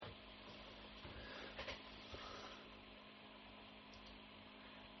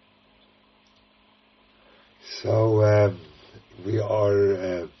So we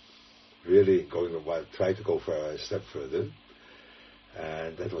are really going to try to go for a step further,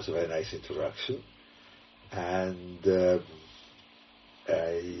 and that was a very nice introduction. And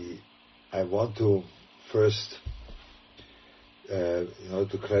I want to first,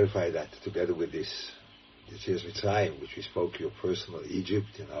 to clarify that together with this year's Mitzrayim, which we spoke your personal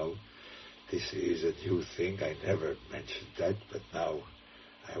Egypt. This is a new thing. I never mentioned that, but now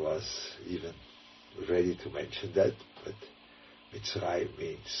I was even ready to mention that. But Mitzrayim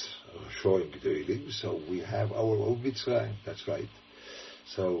means showing Gdoilim, so we have our own Mitzrayim. That's right.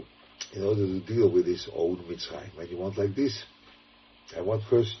 So in order to deal with this own Mitzrayim, when you want like this, I want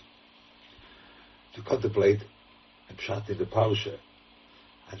first to contemplate a pshat in the Parsha,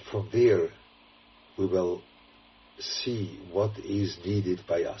 and from there we will see what is needed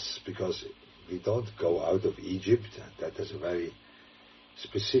by us, because we don't go out of Egypt, and that has a very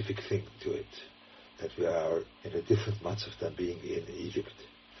specific thing to it, that we are in a different matzav than being in Egypt.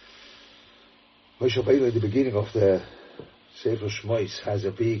 Moshe Rabbeinu at the beginning of the Sefer Shmois has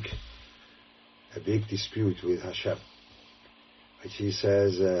a big dispute with Hashem, which he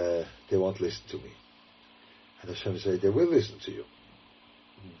says they won't listen to me, and Hashem said they will listen to you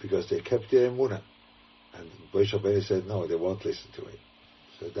because they kept their emunah, and Moshe Rabbeinu said no, they won't listen to me.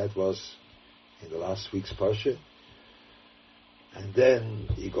 So that was in the last week's Parsha. And then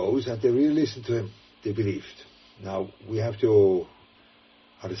he goes, and they really listened to him. They believed. Now we have to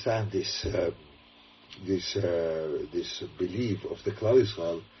understand this belief of the Klal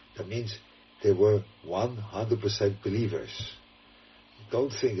Yisrael. That means they were 100% believers.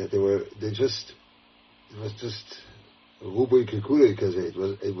 Don't think that it was just Rubai Kikule, because it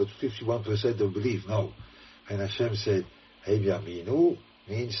was 51% of belief. No. And Hashem said, Heim Yaminu,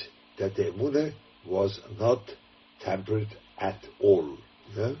 means that the emunah was not tempered at all.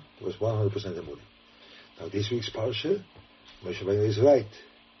 Yeah? It was 100% emunah. Now this week's Parsha, Moshe Rabbeinu is right.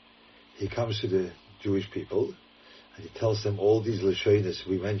 He comes to the Jewish people and he tells them all these lashonos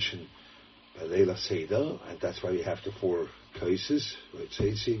we mentioned by Leila Seder, and that's why we have the 4 cases,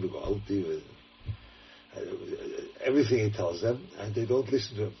 everything he tells them, and they don't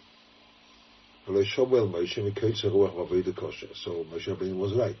listen to him. So Moshe Rabbeinu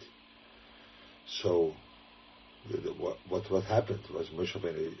was right. So what happened was Moshe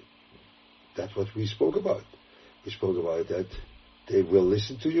Rabbeinu, that's what we spoke about. We spoke about that they will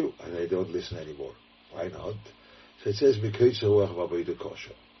listen to you and they don't listen anymore. Why not? So it says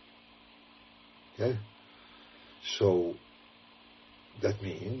okay? So that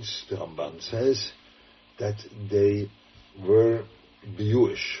means the Ramban says that they were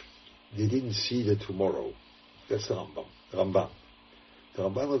Jewish. They didn't see the tomorrow. That's the Ramban. The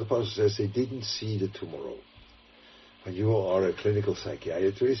Ramban of the Parshas says they didn't see the tomorrow. When you are a clinical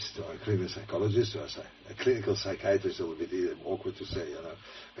psychiatrist or a clinical psychologist or a clinical psychiatrist, it will be awkward to say,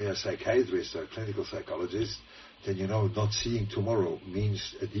 when you're a psychiatrist or a clinical psychologist, then not seeing tomorrow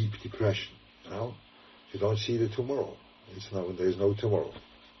means a deep depression. You don't see the tomorrow. There's no tomorrow.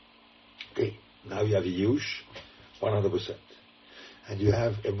 Okay, now you have Yush, 100%. And you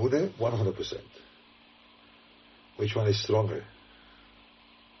have Emunah, 100%. Which one is stronger?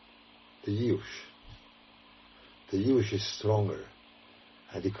 The Yush. The Yush is stronger,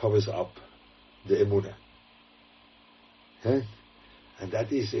 and it covers up the Emunah. Okay? And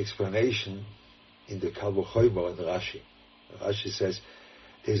that is the explanation in the Kal V'chomer and Rashi. Rashi says,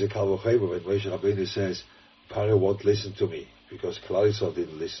 there's a Kal V'chomer when Moshe Rabbeinu says, Paro won't listen to me, because Klal Yisrael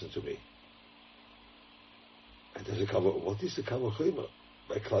didn't listen to me. And there's a what is the Kal V'chomer?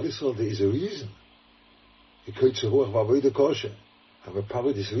 By Klal Yisrael there is a reason. And by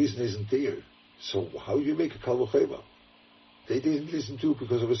Paro this reason isn't there. So how do you make a Kal V'chomer? They didn't listen to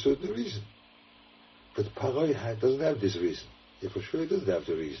because of a certain reason. But Paro doesn't have this reason. Yeah, for sure he doesn't have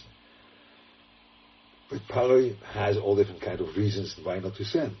the reason. But Paro has all different kind of reasons why not to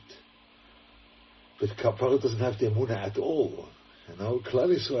send. But Paro doesn't have the emunah at all. Klal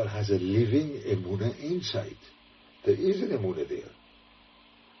Yisrael has a living emunah inside. There is an emunah there,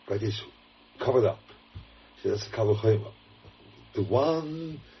 but it's covered up. So that's the Kal V'chomer. The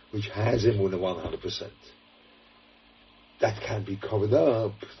one which has emunah 100%, that can be covered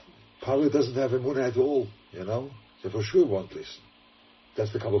up. Paro doesn't have emunah at all, so for sure won't listen.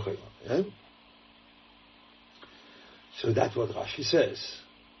 That's the Kal V'chomer. Yeah? So that's what Rashi says.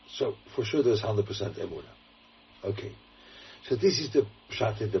 So for sure there's 100% emunah. Okay. So this is the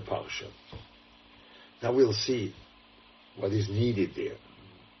pshat in the Parsha. Now we'll see what is needed there.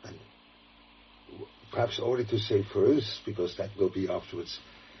 And perhaps only to say first, because that will be afterwards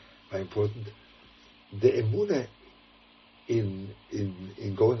very important, the emunah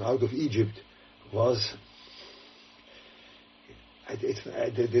in going out of Egypt was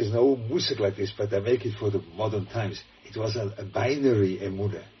there's no music like this, but I make it for the modern times. It was a binary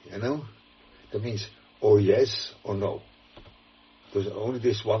emunah, That means or yes or no. There's only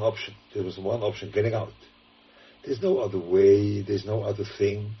this one option. There was one option, getting out. There's no other way, there's no other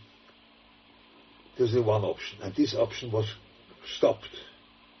thing. There's only one option. And this option was stopped.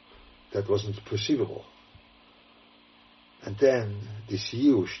 That wasn't perceivable. And then this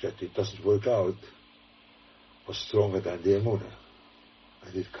yush, that it doesn't work out, was stronger than the emunah.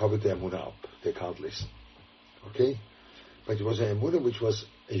 And it covered the emunah up. They can't listen. Okay? But it was an emunah which was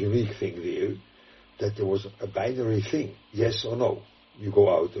a unique thing there, that there was a binary thing, yes or no. You go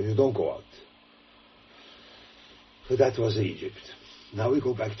out or you don't go out. So that was Egypt. Now we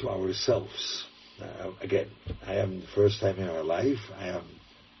go back to ourselves. Again, I am the first time in our life, I am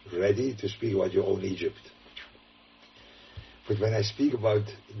ready to speak about your own Egypt. But when I speak about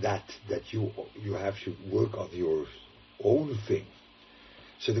that you have to work on your own thing.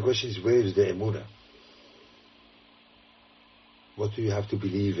 So the question is, where is the emunah? What do you have to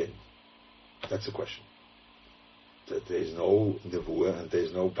believe in? That's the question. That there is no nevuah and there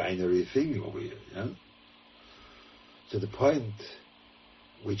is no binary thing over here. Yeah? So the point,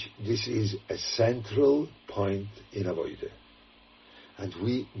 which this is a central point in Avodah, and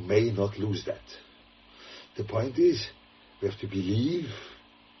we may not lose that. The point is, we have to believe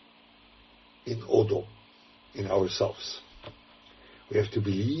in Odom, in ourselves. We have to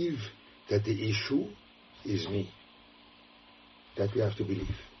believe that the issue is me. That we have to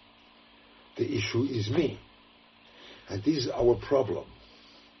believe. The issue is me. And this is our problem.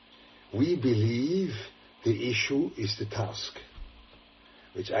 We believe the issue is the task,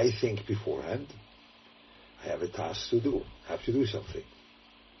 which I think beforehand, I have a task to do. I have to do something.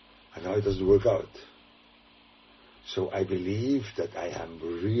 And now it doesn't work out. So I believe that I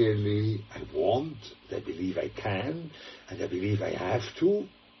want, I believe I can, and I believe I have to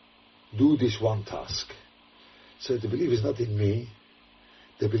do this one task. So the belief is not in me,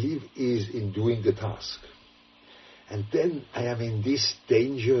 the belief is in doing the task. And then I am in this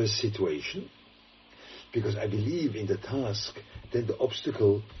dangerous situation, because I believe in the task, then the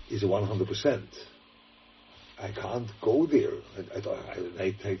obstacle is 100%. I can't go there.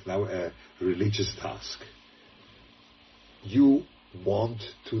 I take now a religious task. You want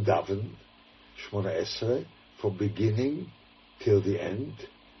to daven Shmona Esrei from beginning till the end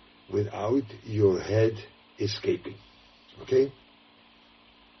without your head escaping. Okay?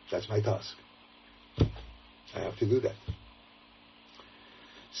 That's my task. I have to do that.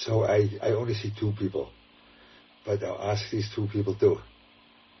 So I only see two people. But I'll ask these two people too.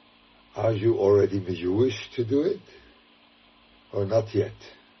 Are you already Jewish to do it? Or not yet?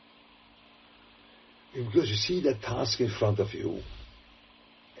 Because you see that task in front of you,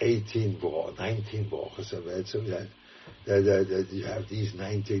 19 brachas, so that you have these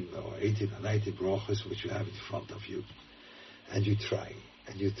 19 or 18 or 19 brachas which you have in front of you. And you try,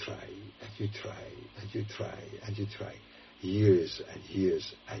 and you try, and you try, and you try, and you try. Years and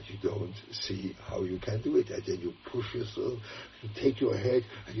years, and you don't see how you can do it. And then you push yourself, you take your head,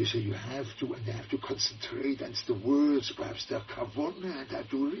 and you say you have to, and you have to concentrate, and it's the words, perhaps they're kavanah, and have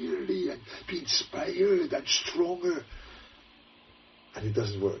to really and be inspired and stronger. And it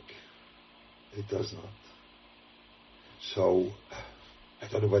doesn't work. It does not. So, I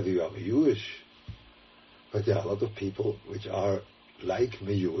don't know whether you are Jewish, but there are a lot of people which are like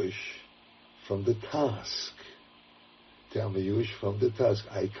Jewish from the task. They are Jewish from the task.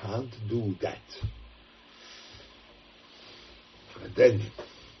 I can't do that. And then,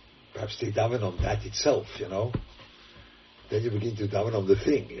 perhaps they daven on that itself, Then you begin to daven on the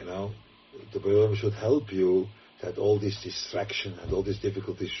thing, The Veara should help you that all this distraction and all these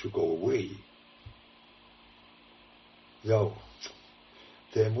difficulties should go away. No.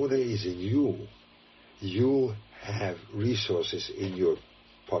 The emunah is in you. You have resources in your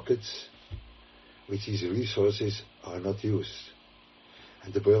pockets, which these resources are not used.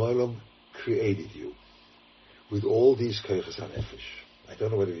 And the Veara created you with all these kochos hanefesh. I don't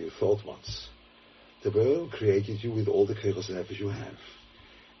know whether you thought once. The Veara created you with all the kochos hanefesh you have.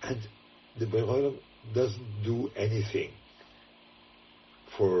 And the Veara doesn't do anything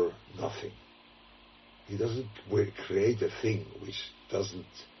for nothing. He doesn't create a thing which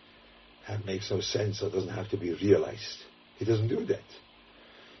makes no sense or doesn't have to be realized. He doesn't do that.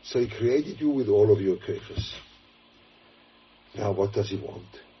 So he created you with all of your kochos. Now what does he want?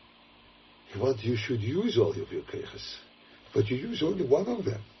 He wants you should use all of your kochos. But you use only one of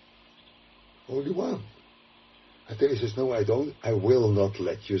them. Only one. And then he says, no, I will not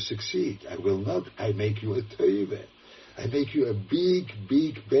let you succeed. I will not. I make you a teive. I make you a big,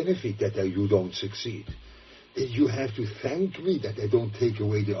 big benefit that you don't succeed. You have to thank me that I don't take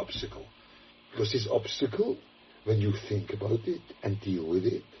away the obstacle. Because this obstacle, when you think about it and deal with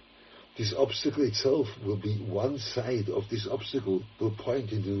it, this obstacle itself will be one side of this obstacle will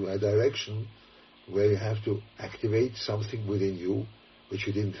point into a direction where you have to activate something within you which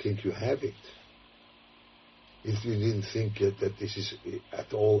you didn't think you have it. If you didn't think that this is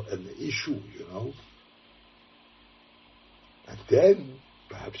at all an issue, And then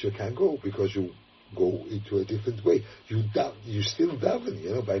perhaps you can go because you go into a different way. You still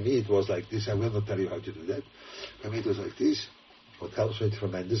daven, By me it was like this. I will not tell you how to do that. By me it was like this. What helps me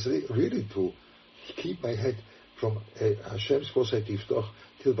tremendously, really, to keep my head from Hashem's Posei Tiftoch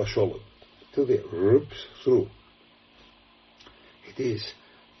till Basholem, till they rip through. It is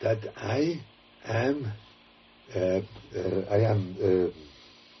that I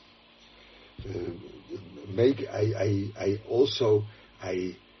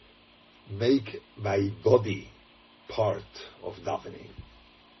make my body part of davening.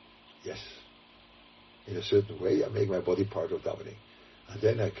 Yes. In a certain way, I make my body part of davening. And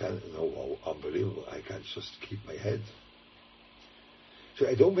then I can, unbelievable, I can just keep my head. So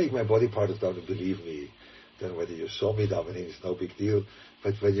I don't make my body part of davening, believe me. Then whether you saw me davening, it's no big deal.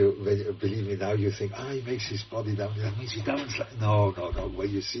 But when you believe me now, you think, he makes his body davening, that means he davens like... No. When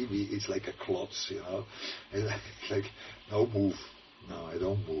you see me, it's like a klotz, And it's like, no move. No, I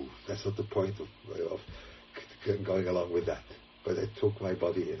don't move. That's not the point of going along with that. But I took my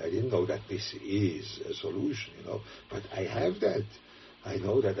body in. I didn't know that this is a solution, But I have that. I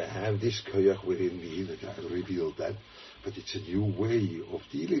know that I have this koyach within me, that I revealed that. But it's a new way of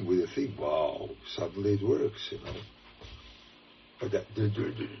dealing with a thing. Wow, suddenly it works, But that didn't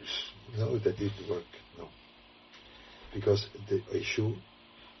work, no. Because the issue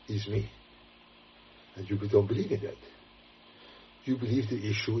is me. And you don't believe in that. You believe the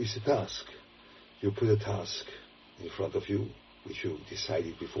issue is a task. You put a task in front of you, which you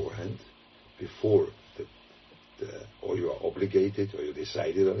decided beforehand, or you are obligated, or you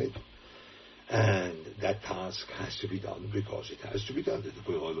decided on it, and that task has to be done because it has to be done. The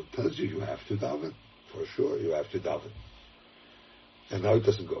Bible tells you have to daven, for sure, you have to daven. And now it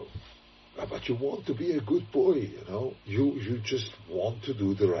doesn't go. But you want to be a good boy, You just want to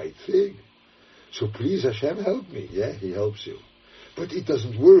do the right thing. So please, Hashem, help me. Yeah, He helps you. But it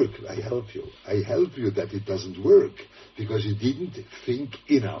doesn't work. I help you. I help you that it doesn't work because you didn't think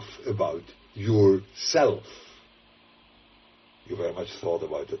enough about yourself. You very much thought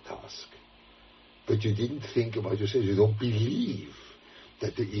about the task. But you didn't think about yourself. You don't believe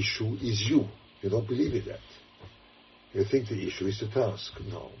that the issue is you. You don't believe in that. You think the issue is the task.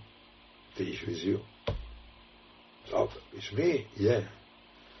 No. The issue is you. Oh, it's me. Yeah.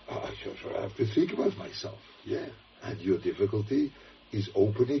 I have to think about myself. Yeah. And your difficulty is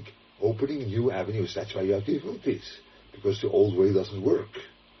opening new avenues. That's why you have difficulties. Because the old way doesn't work.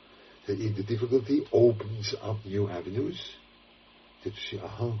 The difficulty opens up new avenues. That you see,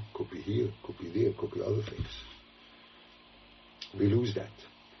 could be here, could be there, could be other things. We lose that.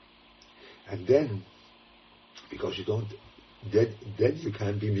 And then, because you don't, then you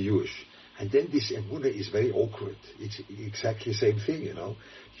can't be miyush. And then this emunah is very awkward. It's exactly the same thing,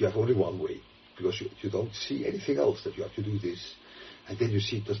 You have only one way. Because you don't see anything else, that you have to do this. And then you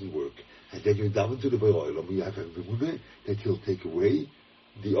see it doesn't work. And then you daven to the Be'er Olam. You have a emunah that He'll take away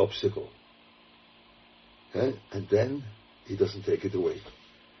the obstacle. And then He doesn't take it away.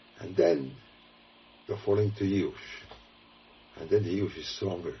 And then you're falling to Yush. And then the Yush is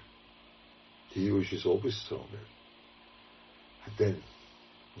stronger. The Yush is always stronger. And then,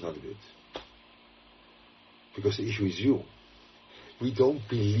 not good. Because the issue is you. We don't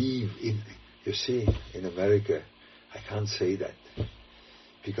believe in... You see, in America, I can't say that.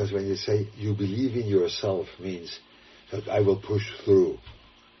 Because when you say you believe in yourself means that I will push through.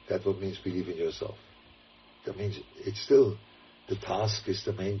 That's what means believe in yourself. That means it's still, the task is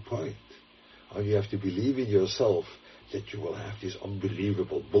the main point. And you have to believe in yourself that you will have this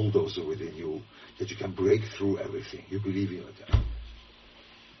unbelievable bulldozer within you, that you can break through everything. You believe in it.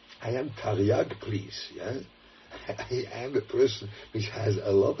 I am Taryag, please, yeah? I am a person which has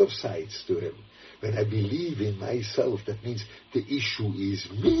a lot of sides to him. When I believe in myself, that means the issue is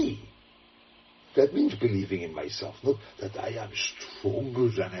me. That means believing in myself, not that I am stronger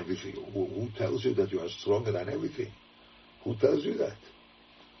than everything. Who tells you that you are stronger than everything? Who tells you that?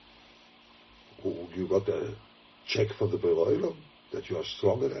 You got a check from the Be'er Olam that you are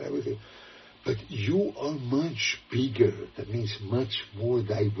stronger than everything. But you are much bigger. That means much more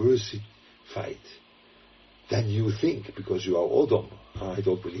diversified than you think, because you are Odom. I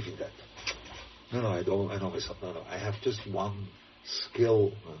don't believe in that. No, I don't. I know myself. No, I have just one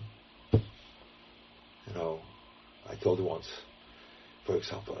skill. I told you once, for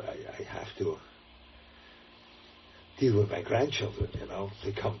example, I have to deal with my grandchildren,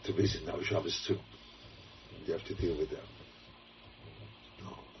 They come to visit now, Shabbos too. You have to deal with them.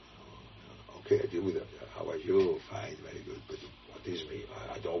 Okay, I deal with them. How are you? Fine, very good. But what is me?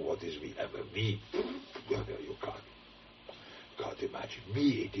 I don't know what is me. Ever me? You can't imagine.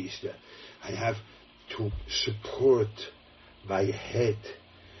 Me, it is that I have to support my head.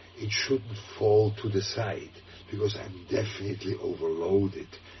 It shouldn't fall to the side because I'm definitely overloaded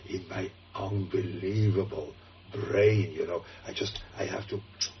in my unbelievable brain. I have to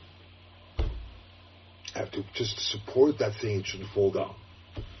just support that thing. It shouldn't fall down.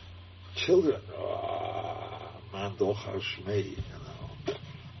 Children, man doch Shmei,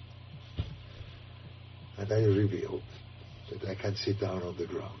 And I revealed that I can sit down on the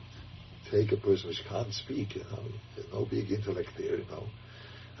ground, take a person which can't speak, there's no big intellect there,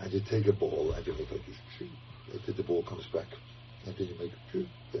 and you take a ball and you make like this, until the ball comes back, and then you make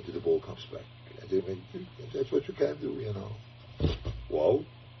until the ball comes back, and then you make, and that's what you can do, Wow,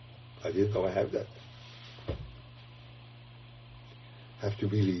 I didn't know I have that. I have to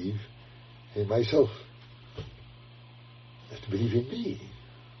believe in myself. I have to believe in me.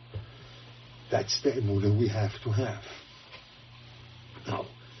 That's the emunah we have to have. Now,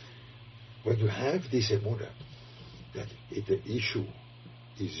 when you have this emunah, that the issue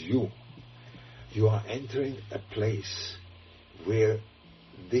is you are entering a place where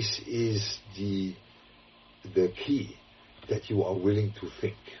this is the key, that you are willing to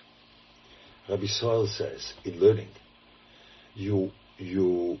think. Rabbi Soil says, in learning, you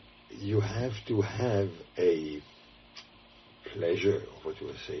have to have a pleasure, or what you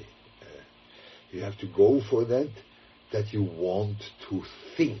would say. You have to go for that you want to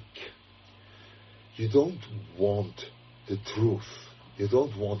think. You don't want the truth. You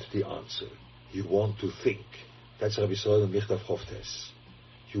don't want the answer. You want to think. That's Rabbi Soil and Michtav Hoftes.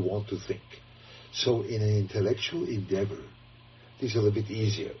 You want to think. So in an intellectual endeavor, this is a little bit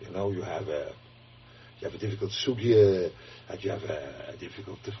easier. You have a difficult sugya, and you have a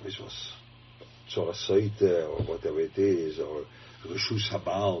difficult, which was Tzora or whatever it is, or Reshus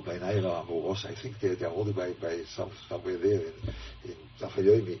Habal by Naira Amoros. I think they're holding by somewhere there in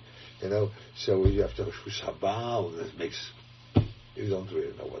Zachayomi, So you have to Reshus Habal, that makes, you don't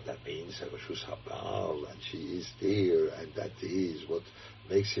really know what that means, Reshus Habal, and she is there, and that is what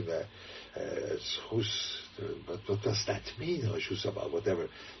makes him a Reshus. But what does that mean, Reshus Habal? Whatever.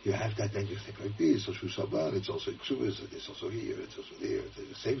 You have that, then you think like this, Reshus Habal, it's also in Ksuvas, it's also here, it's also there, it's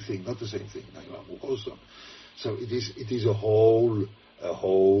the same thing, not the same thing, So it is a whole,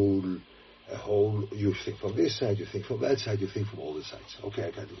 you think from this side, you think from that side, you think from all the sides. Okay,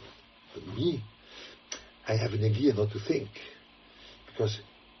 I can do that. But me, I have an idea not to think, because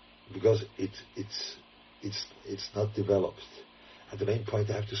it's not developed. At the main point,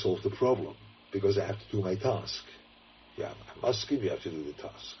 I have to solve the problem, because I have to do my task. Yeah, I'm asking, you have to do the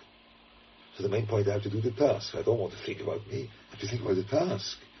task. So the main point, I have to do the task. I don't want to think about me. I have to think about the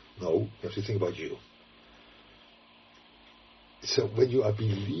task. No, you have to think about you. So when you are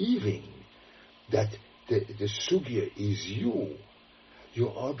believing that the sugya is you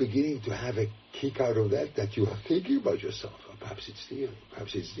are beginning to have a kick out of that you are thinking about yourself. Perhaps it's there,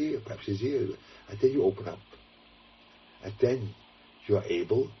 perhaps it's there, perhaps it's here. And then you open up. And then you are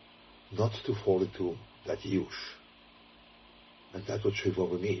able not to fall into that yush. And that's what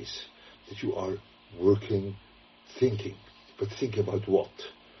Shivavim is. That you are working, thinking. But think about what?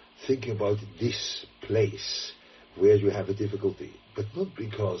 Thinking about this place where you have a difficulty. But not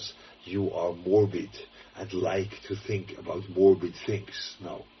because you are morbid and like to think about morbid things.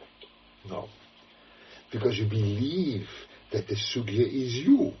 No. Because you believe that the sugya is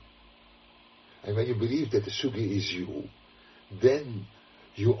you. And when you believe that the sugya is you, then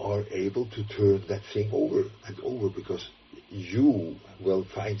you are able to turn that thing over and over, because you will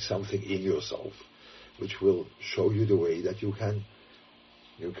find something in yourself which will show you the way that you can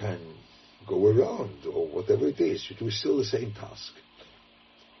go around, or whatever it is. You do still the same task.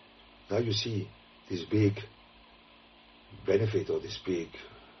 Now you see this big benefit, or this big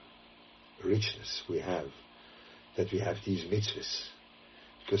richness we have, that we have these mitzvahs.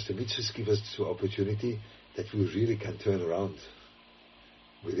 Because the mitzvahs give us the opportunity that we really can turn around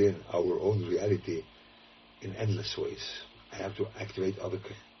within our own reality in endless ways. I have to activate other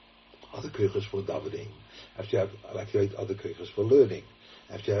koiches for davening. I have to activate other koiches for learning.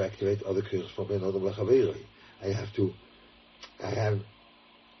 I have to activate other koiches for ben adam l'chaveroi.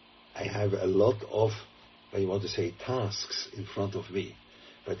 I have a lot of, when you want to say, tasks in front of me.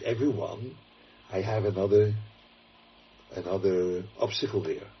 But everyone, I have another obstacle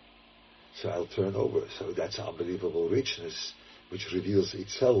there. So I'll turn over. So that's unbelievable richness, which reveals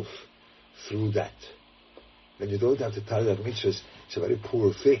itself through that. When you don't have the Torah mitzvahs, it's a very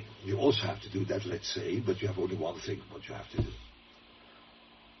poor thing. You also have to do that, let's say, but you have only one thing what you have to do.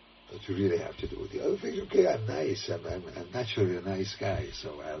 But you really have to do. The other thing, okay, I'm nice. I'm naturally a nice guy,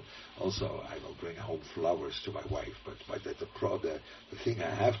 so I will bring home flowers to my wife. But the thing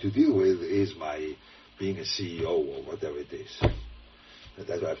I have to deal with is my being a CEO or whatever it is. And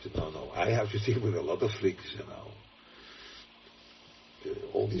that I have to no. I have to deal with a lot of things,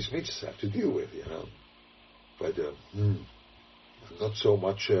 All these mitzvahs I have to deal with, But I'm not so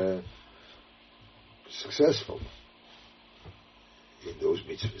much successful in those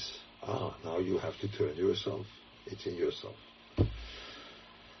mitzvahs. Now you have to turn yourself. It's in yourself.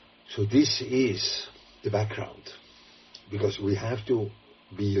 So this is the background, because we have to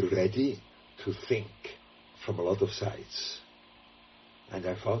be ready to think from a lot of sides. And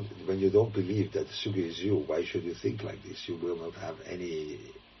I found that when you don't believe that the sugya is you, why should you think like this? You will not have any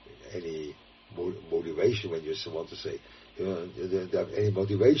motivation when you want to say, you don't have any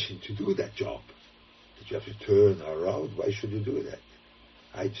motivation to do that job. That you have to turn around. Why should you do that?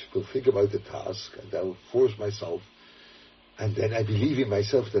 I just will think about the task and I will force myself, and then I believe in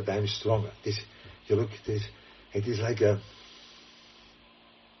myself that I'm stronger. You look at this, it is like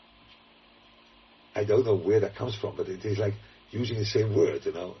I don't know where that comes from, but it is like using the same word,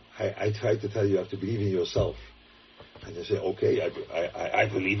 I try to tell you have to believe in yourself. And you say, okay, I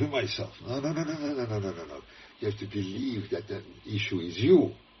believe in myself. No. You have to believe that the issue is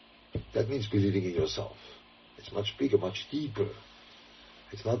you. That means believing in yourself. It's much bigger, much deeper.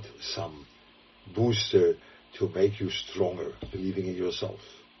 It's not some booster to make you stronger, believing in yourself.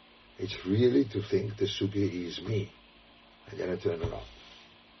 It's really to think the sugya is me. And then I turn around.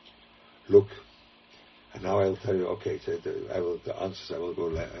 Look. And now I'll tell you, okay, so the answers I will go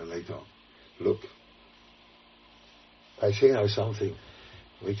later on. Look. I say now something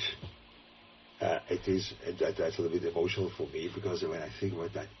which that's a little bit emotional for me, because when I think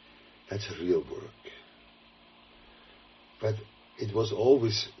about that, that's real work. But it was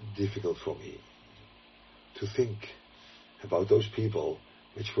always difficult for me to think about those people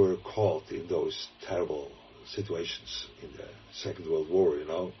which were caught in those terrible situations in the Second World War,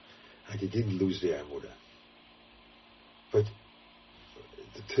 and they didn't lose their emunah. But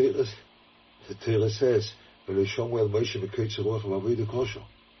the Torah says,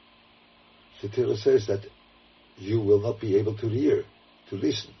 the Torah says that you will not be able to hear, to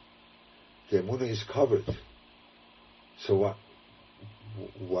listen. The emunah is covered. So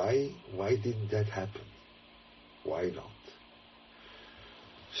why didn't that happen? Why not?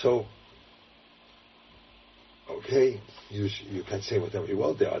 So, okay, you can say whatever you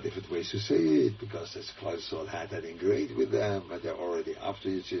want. There are different ways to say it, because this Klausel had that ingrained with them, but they're already after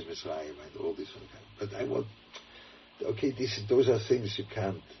Yetzias Mitzrayim and all this sort of thing. But I want, okay, those are things you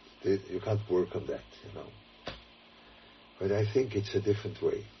can't work on that, But I think it's a different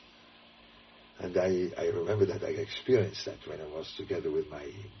way. And I remember that I experienced that when I was together with my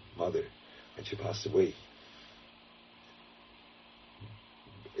mother when she passed away.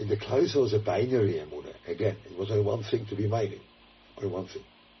 In the Klausel was a binary emunah. Again, it was only one thing to be mining. Only one thing.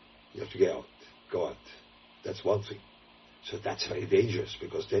 You have to go out. That's one thing. So that's very dangerous,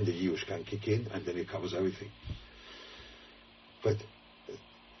 because then the Yush can kick in and then it covers everything. But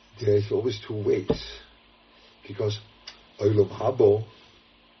there is always two ways. Because Olam Habo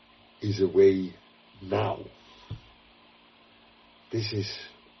is a way now. This is,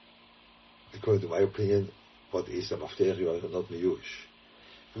 according to my opinion, what is the Mafter, you are not Meyush.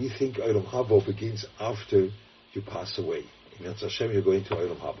 We think Olam Habo begins after you pass away. In Yetz Hashem, you're going to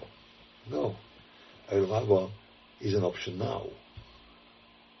Olam Habo. No. Olam Habo is an option now.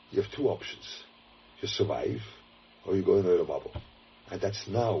 You have two options. You survive, or you go in Olam Habo. And that's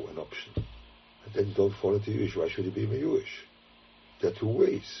now an option. And then you don't fall into Yush. Why should you be Meyush? There are two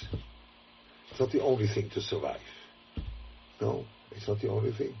ways. It's not the only thing to survive. No, it's not the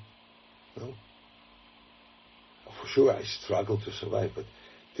only thing. No. For sure, I struggle to survive, but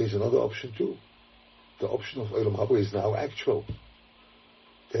there's another option too. The option of Olam Habo is now actual.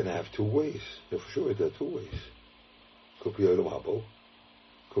 Then I have two ways. Yeah, for sure, there are two ways. Could be Olam Habo.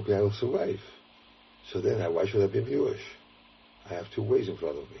 Could be I will survive. So then, why should I be Jewish? I have two ways in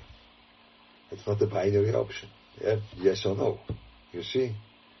front of me. It's not a binary option. Yeah? Yes or no. You see?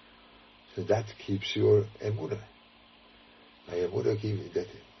 So that keeps your emunah. My emunah keeps that.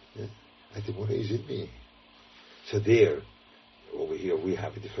 Yeah? That emunah is in me. So there, over here, we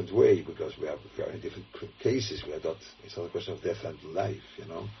have a different way, because we are in different cases. We are not. It's not a question of death and life,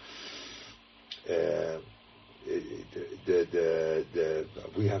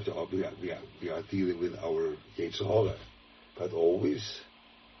 we are dealing with our Yetzer Hara, but always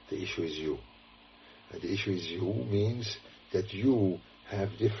the issue is you. And the issue is you means that you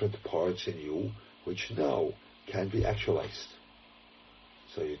have different parts in you which now can be actualized.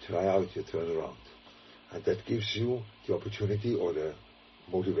 So you try out, you turn around. And that gives you the opportunity or the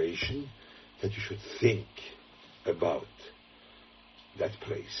motivation that you should think about that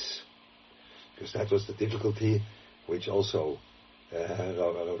place. Because that was the difficulty which also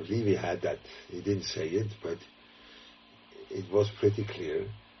Rav Levi had, that he didn't say it, but it was pretty clear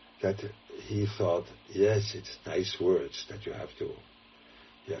that he thought, yes, it's nice words that you have to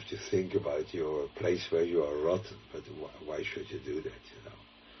think about your place where you are rotten, but why should you do that,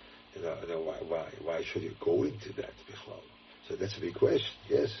 why should you go into that? So that's a big question.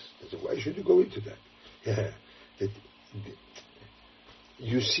 Yes, why should you go into that? Yeah,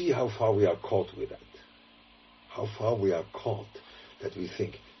 you see how far we are caught with that. How far we are caught that we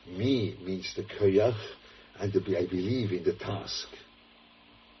think me means the koyach and I believe in the task.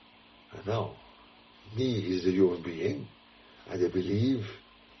 I know. Me is the human being and I believe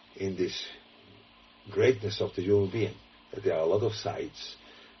in this greatness of the human being. That there are a lot of sides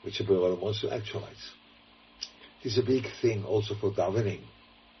which a Veara wants to actualize. This is a big thing also for davening.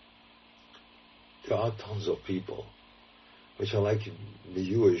 There are tons of people which are like the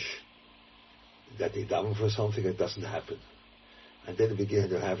Jewish, that they daven for something that doesn't happen. And then they begin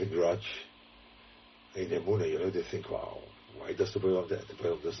to have a grudge in Emunah, they think, wow, why does the Veara that? The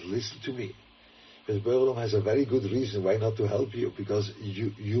Veara doesn't listen to me. Because Veara has a very good reason why not to help you, because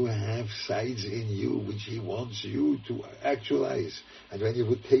you have sides in you which he wants you to actualize. And when you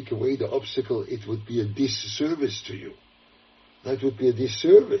would take away the obstacle, it would be a disservice to you. That would be a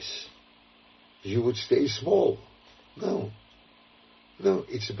disservice. You would stay small. No,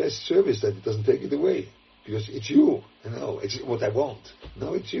 it's the best service that it doesn't take it away. Because it's you, it's what I want.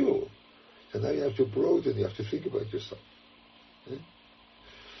 No, it's you. And now you have to broaden, you have to think about yourself.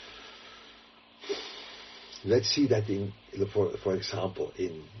 Let's see that for example,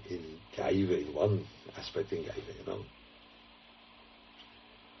 in Gaiva, in one aspect in Gaiva,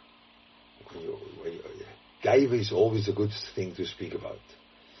 Gaiva is always a good thing to speak about.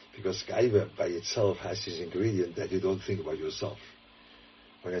 Because Gaiva by itself has this ingredient that you don't think about yourself.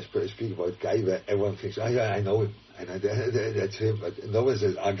 When I speak about Gaiva, everyone thinks, yeah, I know him. That's him. But no one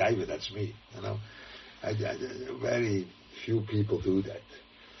says, Gaiva, that's me. Very few people do that.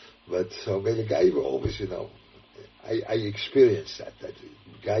 But so when Gaiva always, I experience that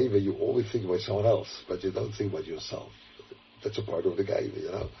Gaiva, you always think about someone else, but you don't think about yourself. That's a part of the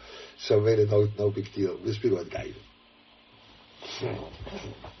Gaiva, So really no big deal. We'll speak about Gaiva.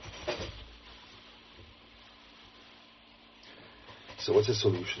 So what's the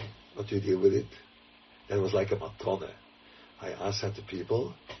solution? What do you deal with it? That was like a matone. I asked that to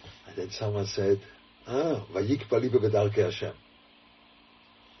people, and then someone said, Vayikpa liba b'darkei Hashem.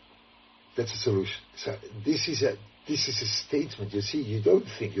 That's a solution. So this is a statement. You see, you don't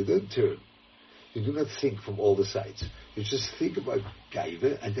think, you don't turn. You do not think from all the sides. You just think about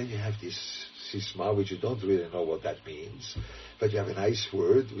Gaiva, and then you have this sisma, which you don't really know what that means, but you have a nice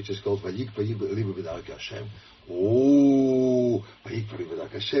word, which is called Vayikpa liba b'darkei Hashem. Oh, Vayikpa liba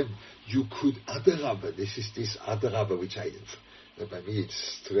b'darkei Hashem. You could Adarabba. This is this Adarabba, which by me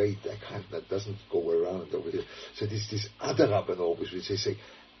it's straight. That doesn't go around over here. So this Adarabba always, which they say,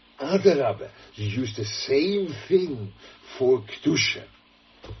 Adarabba. You use the same thing for Kedusha.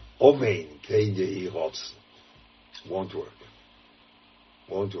 Omein, kein yehi rotzen. Won't work.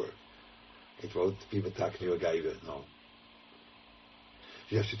 It won't be metakni or Gaiva, no.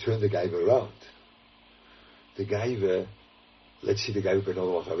 You have to turn the Gaiva around. The Gaiva, let's see the Gaiva ben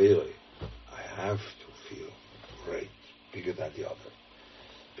Olam Veara. I have to feel great, bigger than the other.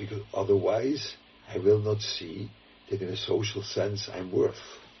 Because otherwise, I will not see that in a social sense I'm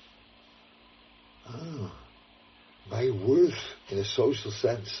worth. My worth in a social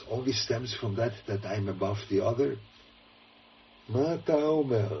sense only stems from that I'm above the other. Mata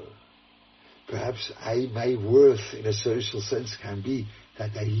Omer. Perhaps my worth in a social sense can be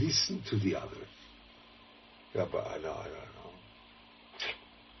that I listen to the other. Yeah, but I don't know.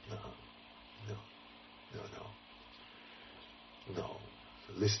 No.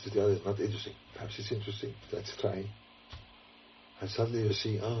 Listen to the other is not interesting. Perhaps it's interesting. Let's try. And suddenly you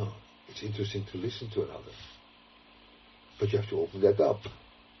see, it's interesting to listen to another. But you have to open that up.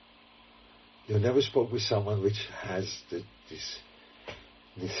 You never spoke with someone which has this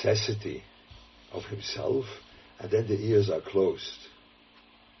necessity of himself, and then the ears are closed.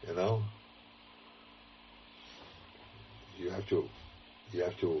 You have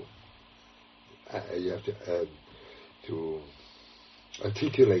to to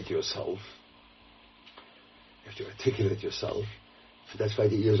articulate yourself. You have to articulate yourself. So that's why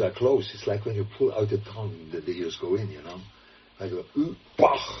the ears are closed. It's like when you pull out the tongue, that the ears go in, I go,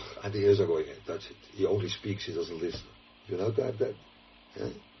 pach, and the ears are going in. That's it. He only speaks, he doesn't listen. You know that? Yeah?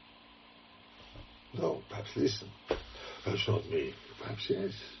 No, perhaps listen. Perhaps not me. Perhaps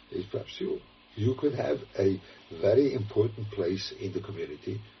yes. It's perhaps you. You could have a very important place in the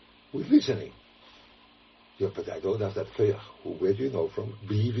community with listening. Yeah, but I don't have that koyach. Where do you know from?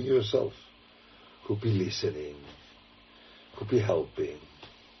 Believe in yourself. Could be listening. Could be helping.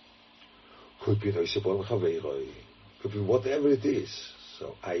 Could be noisebon chaveiroi. Could be whatever it is.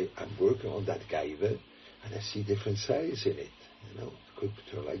 So I'm working on that gaiva, and I see different sides in it. It could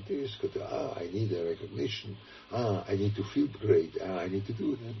turn like this. Could I need a recognition. I need to feel great. I need to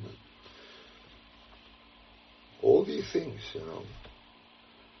do that. All these things,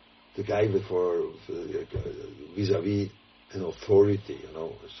 The gaiva for vis-a-vis an authority,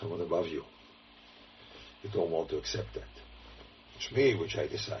 someone above you. You don't want to accept that. It's me which I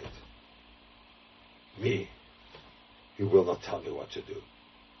decide. Me. You will not tell me what to do.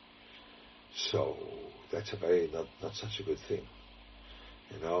 So that's a very not such a good thing.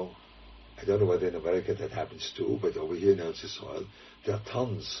 I don't know whether in America that happens too, but over here in Eretz Yisrael, there are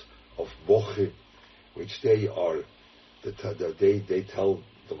tons of bochim, which they tell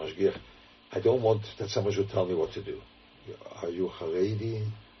the mashgiach, I don't want that someone should tell me what to do. Are you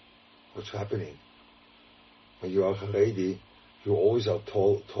Haredi? What's happening? When you are Haredi, you always are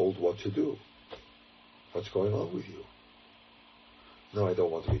told what to do. What's going on with you? No, I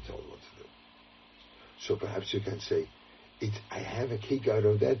don't want to be told what to do. So perhaps you can say, I have a kick out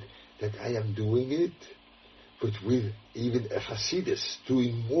of that I am doing it, but with even a Hasidus,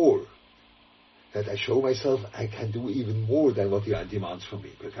 doing more. That I show myself I can do even more than what the demands from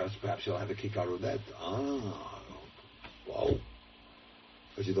me. Because perhaps you'll have a kick out of that. Wow.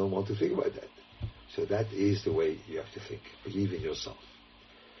 But you don't want to think about that. So that is the way you have to think. Believe in yourself.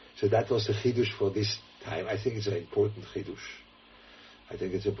 So that was the chidush for this time. I think it's an important chidush. I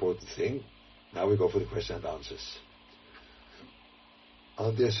think it's an important thing. Now we go for the question and answers.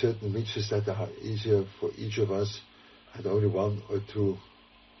 Are there certain mitzvahs that are easier for each of us, and only one or two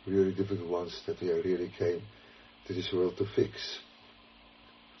really difficult ones that we really came to this world to fix?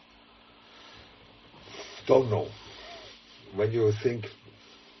 Don't know. When you think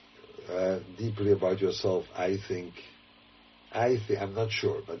deeply about yourself, I'm not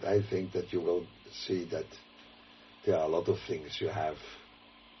sure, but I think that you will see that there are a lot of things you have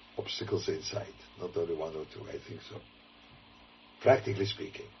obstacles inside, not only one or two. I think so. Practically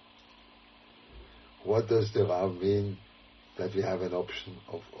speaking, what does the Rav mean that we have an option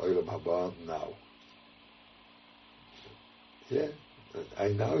of Olam Haba now? Yeah, I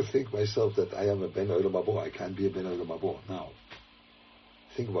now think myself that I am a Ben Olam Haba. I can be a Ben Olam Haba now.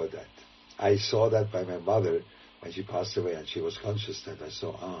 Think about that. I saw that by my mother when she passed away, and she was conscious that I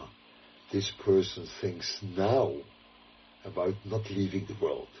saw, this person thinks now about not leaving the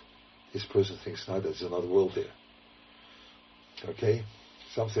world. This person thinks now there's another world there. Okay?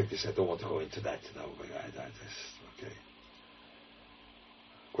 Something like this. I don't want to go into that now. Okay.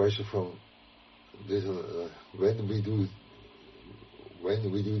 Question from this: when we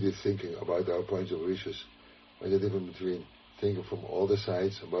do this thinking about our points of issues, what's the difference between thinking from all the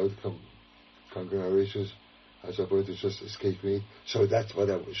sides about conquering our issues as opposed to just escape me? So that's what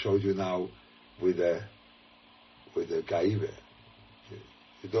I showed you now with the gaiva.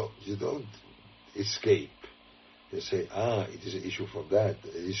 You don't escape. You say, it is an issue from that,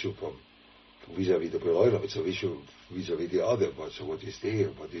 an issue from vis-a-vis the Beloilam, it's an issue vis-a-vis the other, but so what is there,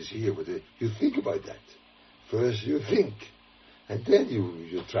 what is here, you think about that. First you think, and then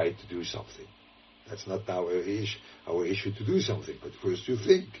you try to do something. That's not our issue to do something, but first you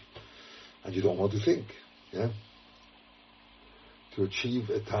think, and you don't want to think. Yeah? To achieve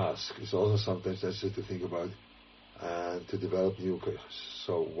a task is also sometimes necessary to think about and to develop new koyachos.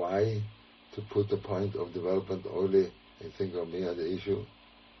 So why to put the point of development only and think of me and the issue?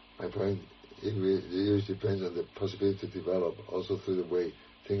 My point, it depends on the possibility to develop, also through the way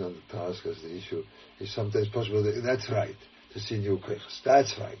think on the task as the issue. It's sometimes possible that's right, to see new koyachos.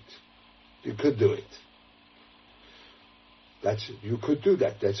 That's right. You could do it. You could do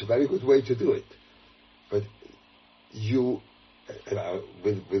that. That's a very good way to do it. But you,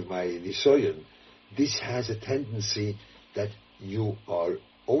 with my nisoyon, this has a tendency that you are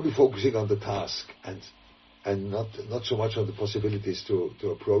only focusing on the task and not so much on the possibilities to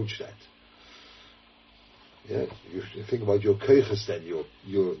approach that. Yeah, you think about your koyches, then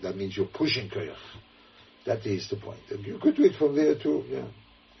that means you're pushing koyach. That is the point. And you could do it from there too. Yeah,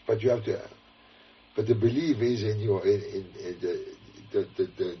 but you have to But the belief is in your in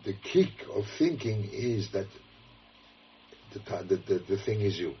the kick of thinking is that the thing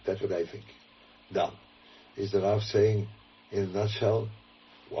is you. That's what I think. Done. Is the Rav saying in a nutshell?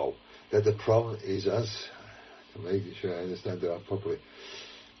 Wow. That the problem is us. To make sure I understand the Rav properly.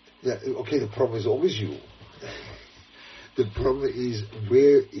 Yeah. Okay. The problem is always you. The problem is,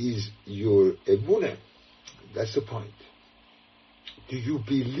 where is your emunah? That's the point. Do you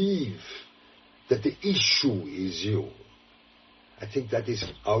believe that the issue is you? I think that is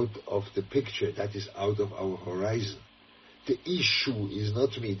out of the picture. That is out of our horizon. The issue is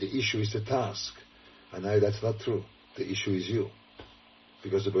not me. The issue is the task. And now that's not true. The issue is you.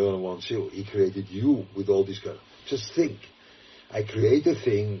 Because the Veara wants you. He created you with all these colors. Just think. I create a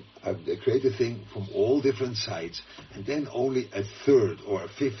thing from all different sides, and then only a third or a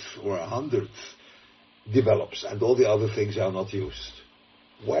fifth or 100th develops, and all the other things are not used.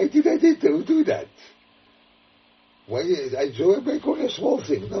 Why did I do that? Why I make only a small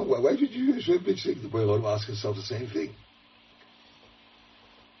thing? No, why did you use a big thing? We're all asking ourselves the same thing.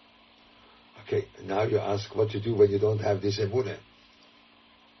 Okay, now you ask what to do when you don't have this emunah.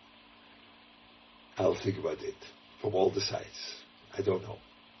 I'll think about it from all the sides. I don't know.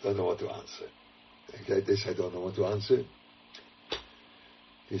 Don't know what to answer. Okay, this I don't know what to answer.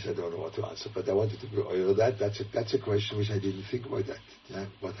 This I don't know what to answer. But I wanted to be that's a question which I didn't think about that. Yeah?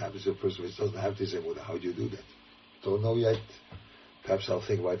 What happens to a person which doesn't have this emunah? How do you do that? Don't know yet. Perhaps I'll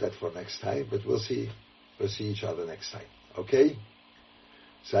think about that for next time, but we'll see. We'll see each other next time. Okay?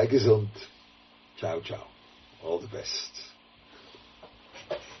 Sei gesund. Ciao, ciao. All the best.